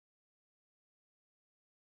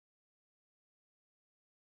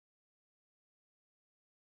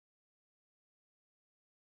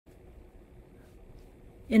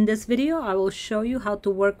In this video, I will show you how to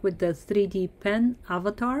work with the 3D pen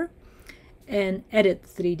avatar and edit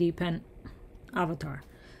 3D pen avatar.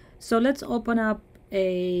 So let's open up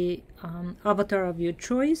a avatar of your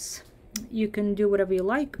choice. You can do whatever you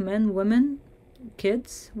like, men, women,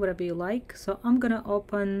 kids, whatever you like. So I'm gonna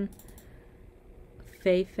open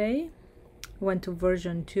Feifei, went to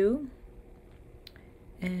version 2,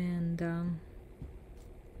 and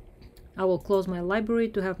I will close my library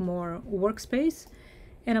to have more workspace,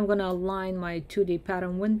 and I'm gonna align my 2D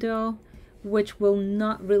pattern window, which we'll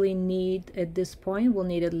not really need at this point. We'll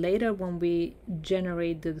need it later when we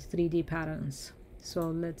generate the 3D patterns. So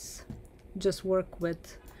let's just work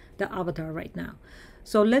with the avatar right now.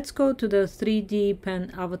 So let's go to the 3D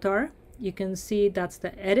pen avatar. You can see that's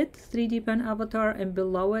the edit 3D pen avatar, and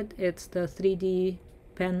below it it's the 3D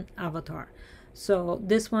pen avatar. So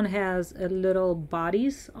this one has a little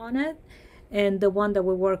bodies on it, and the one that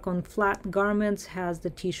we work on flat garments has the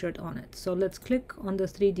t-shirt on it. So let's click on the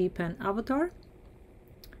 3D pen avatar,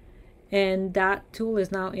 and that tool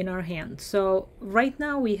is now in our hand. So right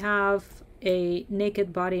now we have a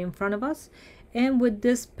naked body in front of us, and with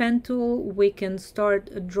this pen tool we can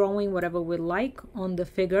start drawing whatever we like on the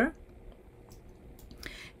figure.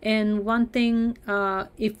 And one thing,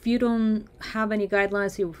 if you don't have any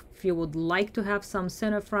guidelines, if you would like to have some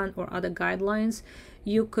center front or other guidelines,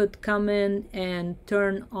 you could come in and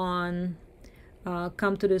turn on,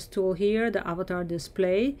 come to this tool here, the avatar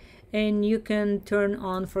display, and you can turn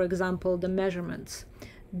on, for example, the measurements.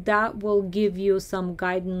 That will give you some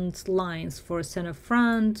guidance lines for center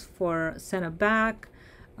front, for center back,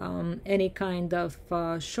 any kind of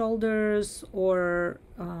shoulders, or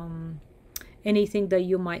anything that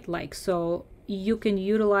you might like. So you can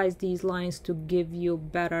utilize these lines to give you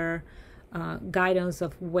better guidance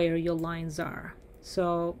of where your lines are.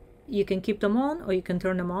 So you can keep them on or you can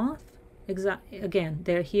turn them off. Again,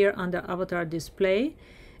 they're here under avatar display,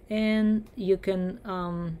 and you can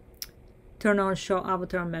turn on show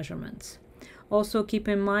avatar measurements. Also keep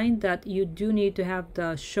in mind that you do need to have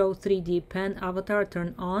the show 3D pen avatar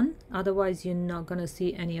turned on, otherwise you're not going to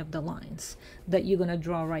see any of the lines that you're going to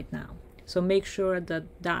draw right now. So make sure that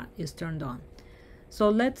that is turned on. So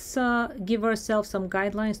let's give ourselves some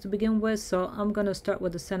guidelines to begin with. So I'm going to start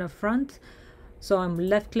with the center front. So I'm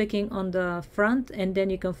left clicking on the front, and then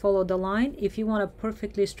you can follow the line. If you want a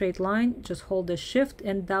perfectly straight line, just hold the shift,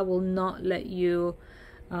 and that will not let you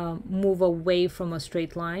move away from a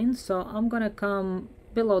straight line. So I'm going to come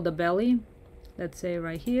below the belly, let's say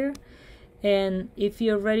right here. And if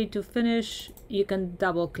you're ready to finish, you can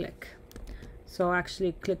double click. So I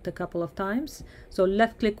actually clicked a couple of times. So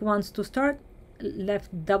left click once to start,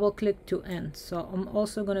 left double click to end. So I'm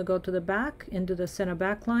also going to go to the back and do the center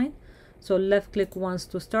back line. So left click once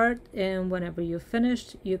to start, and whenever you're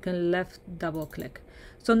finished, you can left double click.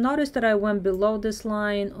 So notice that I went below this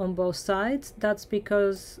line on both sides. That's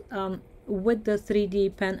because with the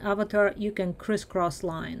 3D pen avatar, you can crisscross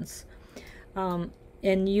lines,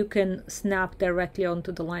 and you can snap directly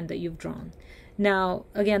onto the line that you've drawn. Now,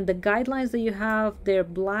 again, the guidelines that you have, they're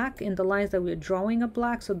black, and the lines that we're drawing are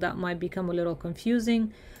black, so that might become a little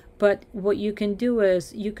confusing. But what you can do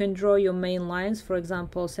is you can draw your main lines, for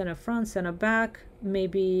example, center front, center back,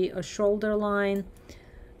 maybe a shoulder line,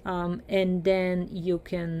 and then you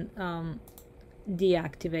can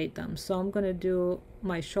deactivate them. So I'm going to do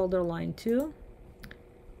my shoulder line too.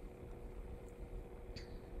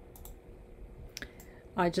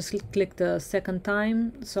 I just click the second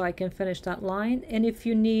time so I can finish that line. And if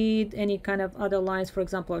you need any kind of other lines, for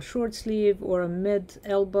example, a short sleeve or a mid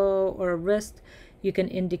elbow or a wrist, you can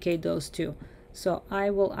indicate those too. So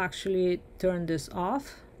I will actually turn this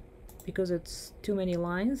off because it's too many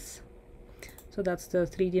lines. So that's the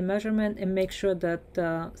 3D measurement, and make sure that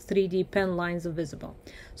the 3D pen lines are visible.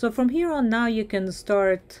 So from here on now, you can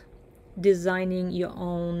start designing your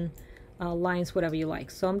own lines, whatever you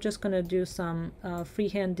like. So I'm just going to do some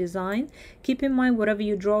freehand design. Keep in mind, whatever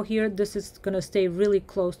you draw here, this is going to stay really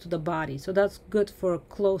close to the body. So that's good for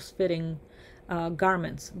close fitting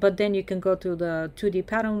garments. But then you can go to the 2D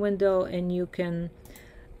pattern window, and you can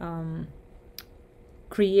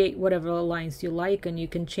create whatever lines you like, and you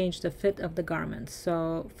can change the fit of the garments.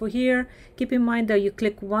 So for here, keep in mind that you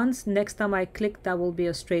click once. Next time I click, that will be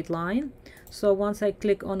a straight line. So once I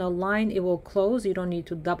click on a line, it will close. You don't need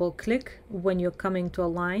to double click when you're coming to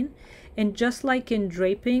a line. And just like in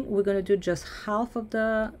draping, we're going to do just half of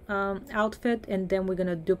the outfit, and then we're going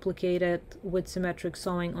to duplicate it with symmetric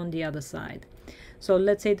sewing on the other side. So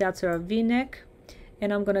let's say that's our V-neck,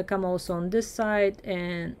 and I'm going to come also on this side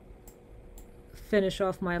and finish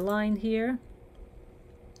off my line here.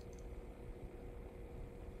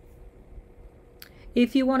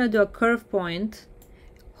 If you want to do a curve point,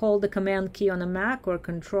 hold the command key on a Mac or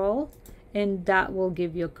control, and that will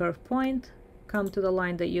give you a curve point. Come to the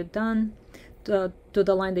line that you've done, to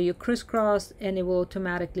the line that you crisscrossed, and it will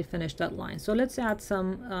automatically finish that line. So let's add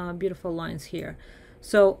some beautiful lines here.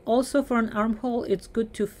 So also for an armhole, it's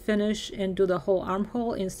good to finish and do the whole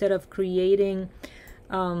armhole instead of creating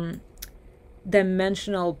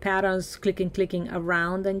dimensional patterns, clicking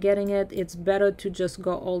around and getting it. It's better to just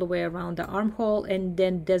go all the way around the armhole and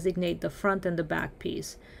then designate the front and the back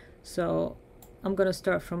piece. So I'm going to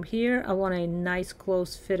start from here. I want a nice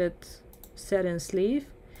close fitted set-in sleeve.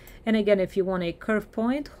 And again, if you want a curve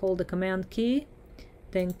point, hold the command key,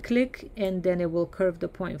 then click, and then it will curve the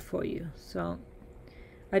point for you. So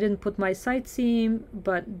I didn't put my side seam,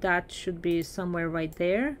 but that should be somewhere right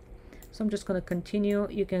there. So I'm just going to continue.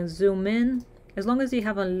 You can zoom in. As long as you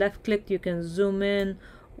have a left click, you can zoom in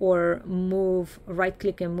or move, right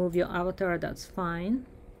click and move your avatar. That's fine.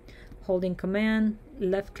 Holding command,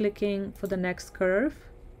 left clicking for the next curve.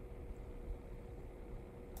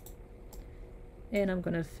 And I'm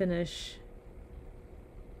going to finish.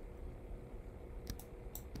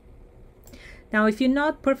 Now, if you're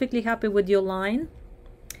not perfectly happy with your line,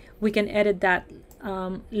 we can edit that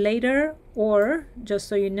later, or just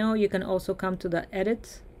so you know, you can also come to the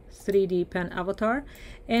edit 3D pen avatar,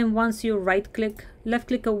 and once you right click, left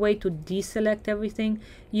click away to deselect everything,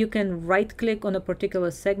 you can right click on a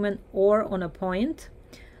particular segment or on a point.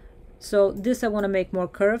 So this I want to make more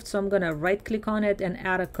curved, so I'm going to right click on it and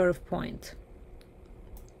add a curve point.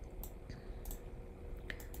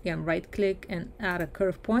 Again, right click and add a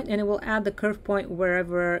curve point, and it will add the curve point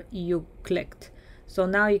wherever you clicked. So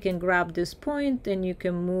now you can grab this point and you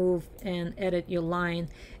can move and edit your line.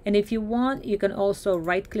 And if you want, you can also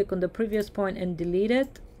right click on the previous point and delete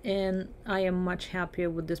it. And I am much happier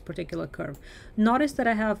with this particular curve. Notice that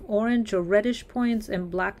I have orange or reddish points and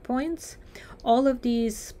black points. All of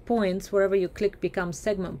these points, wherever you click, become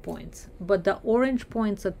segment points. But the orange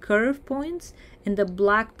points are curve points and the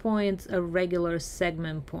black points are regular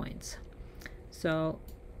segment points. So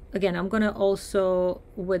again, I'm going to also,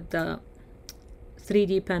 with the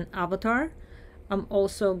 3D pen avatar, I'm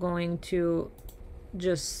also going to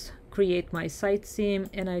just create my side seam,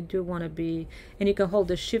 and I do want to be, and you can hold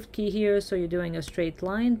the shift key here so you're doing a straight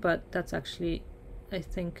line, but that's actually, I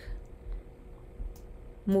think,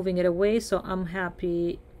 moving it away. So I'm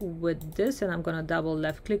happy with this, and I'm going to double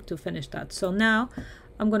left click to finish that. So now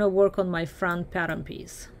I'm going to work on my front pattern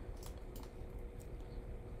piece.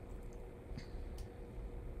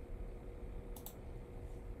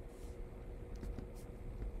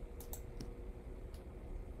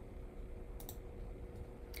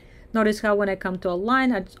 Notice how when I come to a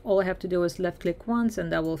line, all I have to do is left click once and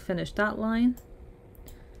that will finish that line.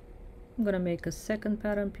 I'm going to make a second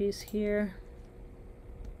pattern piece here.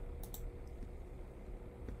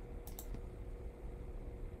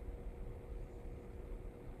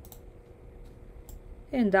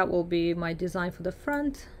 And that will be my design for the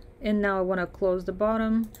front. And now I want to close the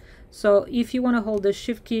bottom. So if you want to hold the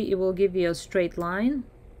shift key, it will give you a straight line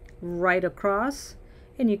right across.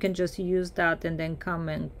 And you can just use that and then come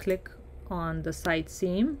and click on the side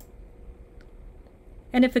seam.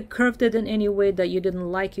 And if it curved it in any way that you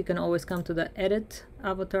didn't like, you can always come to the edit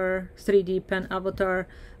avatar, 3D pen avatar,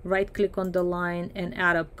 right click on the line and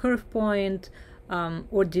add a curve point,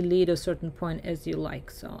 or delete a certain point as you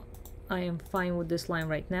like. So I am fine with this line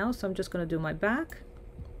right now. So I'm just going to do my back.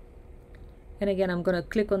 And again, I'm going to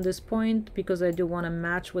click on this point because I do want to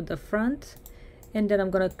match with the front. And then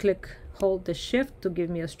I'm going to click, hold the shift to give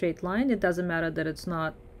me a straight line. It doesn't matter that it's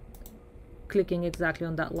not clicking exactly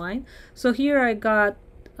on that line. So here I got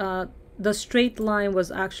the straight line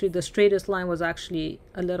was actually, the straightest line was actually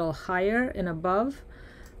a little higher and above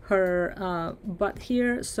her butt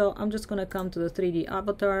here. So I'm just going to come to the 3D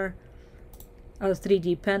avatar,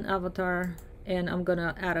 3D pen avatar, and I'm going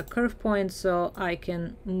to add a curve point so I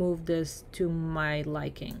can move this to my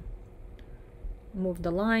liking. Move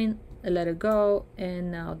the line, let it go,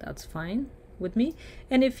 and now that's fine with me.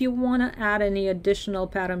 And if you want to add any additional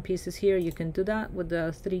pattern pieces here, you can do that with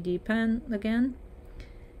the 3D pen again.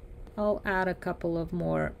 I'll add a couple of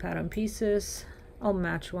more pattern pieces. I'll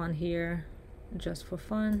match one here just for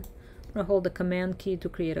fun. I'm going to hold the command key to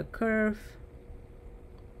create a curve.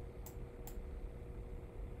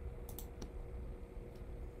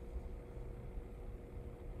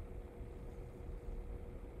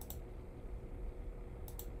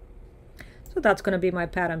 So that's going to be my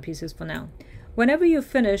pattern pieces for now. Whenever you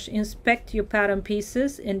finish, inspect your pattern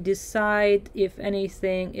pieces and decide if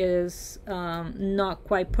anything is not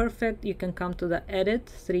quite perfect. You can come to the edit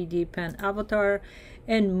 3D pen avatar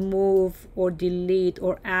and move or delete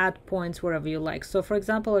or add points wherever you like. So for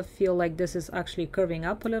example, I feel like this is actually curving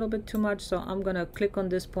up a little bit too much, so I'm gonna click on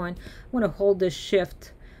this point. I'm gonna hold this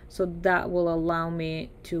shift, so that will allow me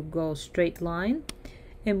to go straight line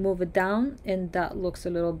and move it down, and that looks a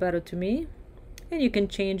little better to me. And you can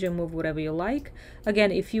change and move whatever you like.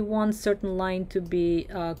 Again, if you want certain line to be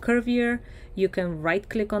curvier, you can right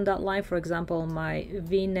click on that line. For example, my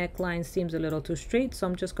V-neck line seems a little too straight, so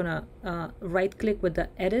I'm just gonna right click with the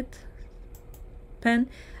edit pen,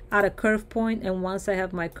 add a curve point, and once I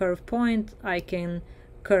have my curve point, I can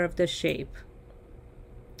curve the shape.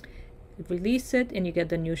 Release it and you get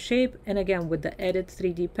the new shape. And again, with the edit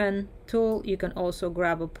 3D pen tool, you can also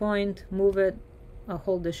grab a point, move it,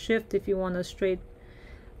 hold the shift if you want a straight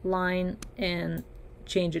line, and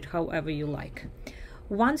change it however you like.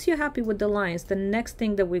 Once you're happy with the lines, the next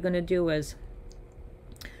thing that we're going to do is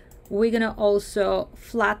we're going to also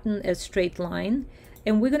flatten a straight line,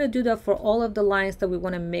 and we're going to do that for all of the lines that we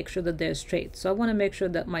want to make sure that they're straight. So I want to make sure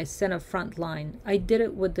that my center front line, I did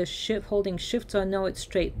it with the shift, holding shift, so I know it's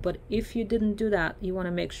straight. But if you didn't do that, you want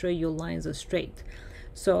to make sure your lines are straight.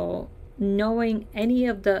 So knowing any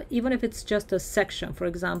of the, even if it's just a section, for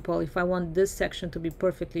example, if I want this section to be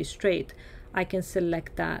perfectly straight, I can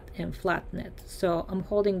select that and flatten it. So I'm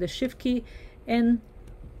holding the shift key, and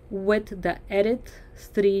with the edit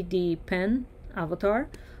 3D pen avatar,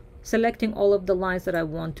 selecting all of the lines that I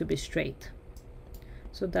want to be straight.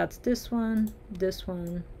 So that's this one,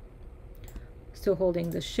 still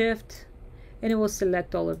holding the shift, and it will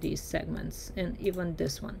select all of these segments, and even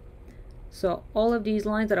this one. So all of these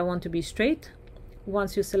lines that I want to be straight,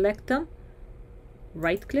 once you select them,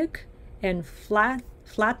 right click and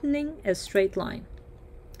flattening a straight line.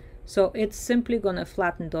 So it's simply going to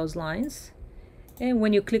flatten those lines. And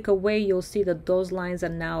when you click away, you'll see that those lines are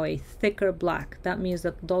now a thicker black. That means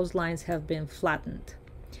that those lines have been flattened.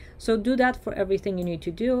 So do that for everything you need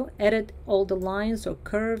to do. Edit all the lines or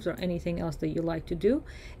curves or anything else that you like to do.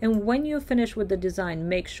 And when you finish with the design,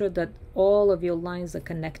 make sure that all of your lines are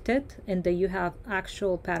connected and that you have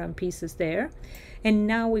actual pattern pieces there. And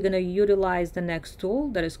now we're going to utilize the next tool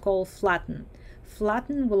that is called Flatten.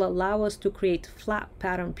 Flatten will allow us to create flat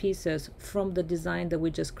pattern pieces from the design that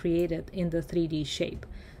we just created in the 3D shape.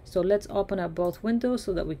 So let's open up both windows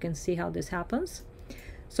so that we can see how this happens.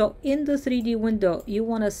 So in the 3D window, you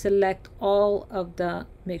want to select all of the,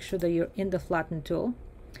 make sure that you're in the flatten tool,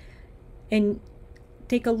 and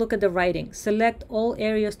take a look at the writing. Select all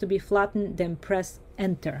areas to be flattened, then press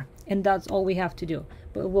enter. And that's all we have to do.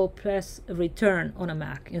 But we'll press return on a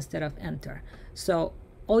Mac instead of enter. So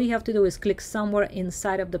all you have to do is click somewhere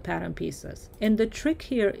inside of the pattern pieces. And the trick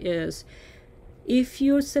here is, if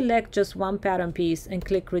you select just one pattern piece and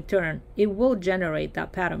click return, it will generate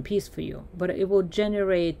that pattern piece for you, but it will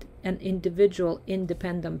generate an individual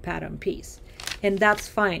independent pattern piece. And that's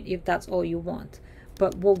fine if that's all you want.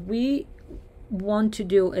 But what we want to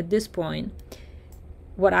do at this point,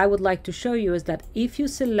 what I would like to show you is that if you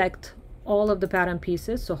select all of the pattern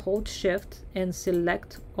pieces, so hold shift and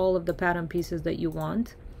select all of the pattern pieces that you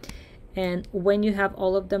want, and when you have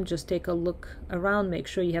all of them, just take a look around, make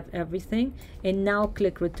sure you have everything, and now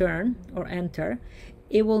click return or enter.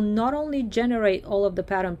 It will not only generate all of the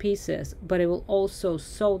pattern pieces, but it will also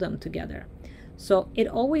sew them together. So it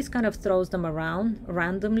always kind of throws them around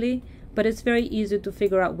randomly, but it's very easy to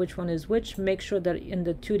figure out which one is which. Make sure that in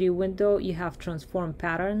the 2D window you have transform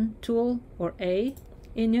pattern tool or A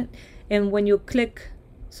in it, and when you click,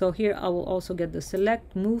 so here I will also get the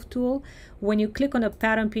select move tool. When you click on a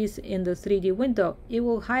pattern piece in the 3D window, it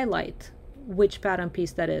will highlight which pattern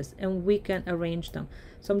piece that is, and we can arrange them.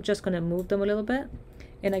 So I'm just going to move them a little bit,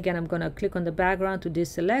 and again I'm going to click on the background to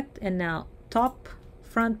deselect, and now top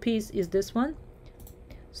front piece is this one,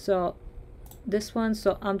 so this one,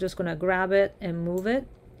 so I'm just going to grab it and move it,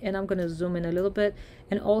 and I'm going to zoom in a little bit.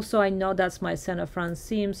 And also I know that's my center front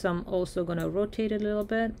seam, so I'm also going to rotate it a little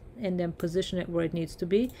bit and then position it where it needs to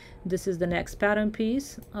be. This is the next pattern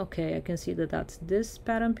piece. Okay, I can see that that's this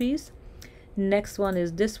pattern piece. Next one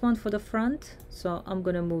is this one for the front, so I'm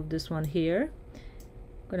going to move this one here.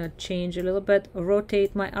 I'm going to change a little bit,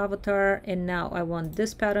 rotate my avatar, and now I want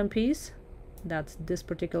this pattern piece. That's this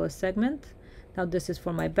particular segment. Now this is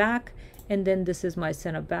for my back, and then this is my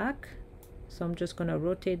center back. So I'm just going to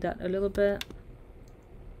rotate that a little bit,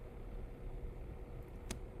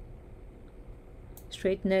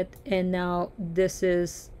 straighten it, and now this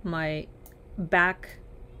is my back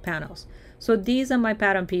panels. So these are my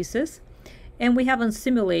pattern pieces, and we haven't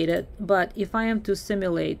simulated, but if I am to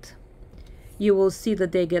simulate, you will see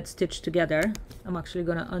that they get stitched together. I'm actually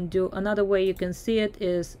going to undo. Another way you can see it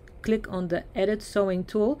is click on the edit sewing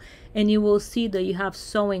tool, and you will see that you have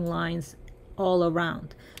sewing lines all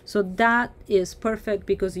around. So that is perfect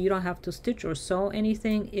because you don't have to stitch or sew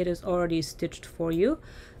anything. It is already stitched for you.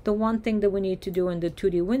 The one thing that we need to do in the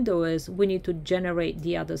 2D window is we need to generate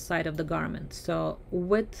the other side of the garment. So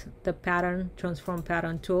with the pattern, transform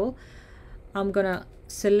pattern tool, I'm gonna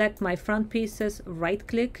select my front pieces, right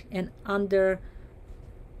click, and under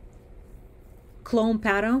clone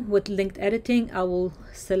pattern with linked editing, I will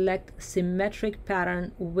select symmetric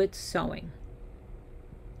pattern with sewing.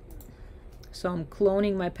 So I'm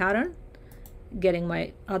cloning my pattern, getting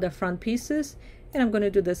my other front pieces, and I'm going to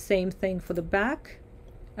do the same thing for the back.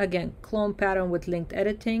 Again, clone pattern with linked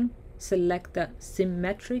editing, select the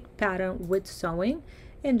symmetric pattern with sewing,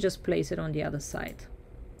 and just place it on the other side.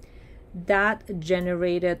 That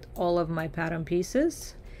generated all of my pattern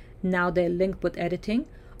pieces. Now they're linked with editing.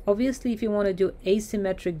 Obviously, if you want to do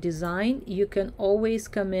asymmetric design, you can always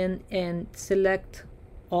come in and select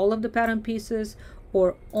all of the pattern pieces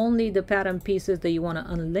or only the pattern pieces that you want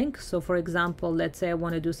to unlink. So for example, let's say I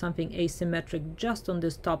want to do something asymmetric just on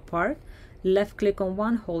this top part. Left click on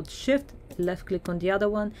one, hold shift, left click on the other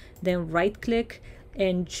one, then right click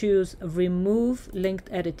and choose remove linked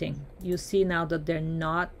editing. You see now that they're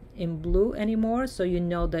not in blue anymore, so you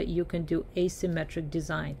know that you can do asymmetric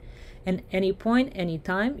design. And any point,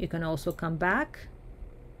 anytime, you can also come back.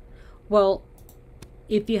 Well,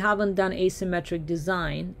 if you haven't done asymmetric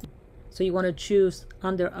design, so you want to choose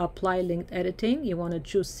under apply linked editing, you want to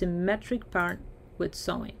choose symmetric pattern with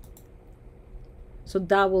sewing. So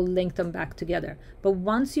that will link them back together. But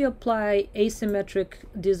once you apply asymmetric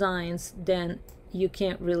designs, then you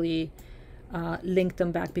can't really link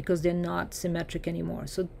them back because they're not symmetric anymore.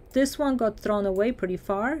 So this one got thrown away pretty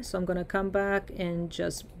far. So I'm going to come back and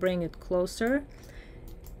just bring it closer.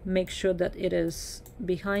 Make sure that it is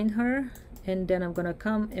behind her. And then I'm going to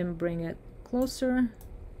come and bring it closer.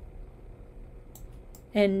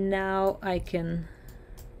 And now I can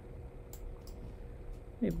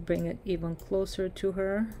bring it even closer to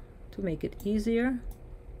her to make it easier.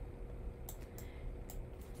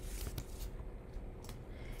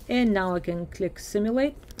 And now I can click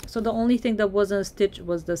simulate. So the only thing that wasn't stitched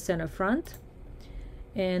was the center front.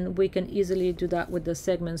 And we can easily do that with the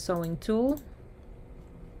segment sewing tool.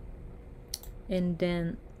 And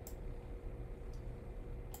then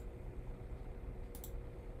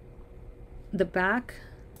the back,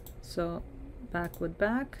 so back with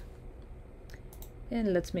back,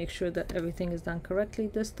 and let's make sure that everything is done correctly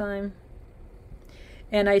this time.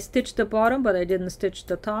 And I stitched the bottom, but I didn't stitch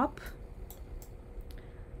the top.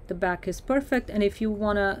 The back is perfect, and if you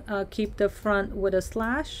want to keep the front with a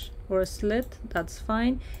slash or a slit, that's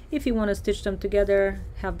fine. If you want to stitch them together,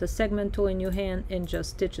 have the segment tool in your hand and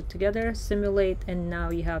just stitch it together, simulate, and now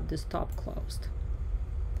you have this top closed.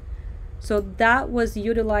 So that was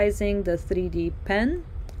utilizing the 3D pen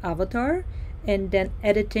avatar and then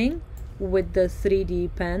editing with the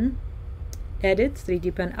 3D pen edit,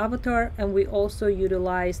 3D pen avatar, and we also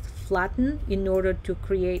utilized flatten in order to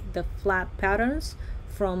create the flat patterns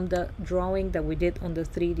from the drawing that we did on the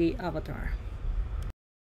 3D avatar.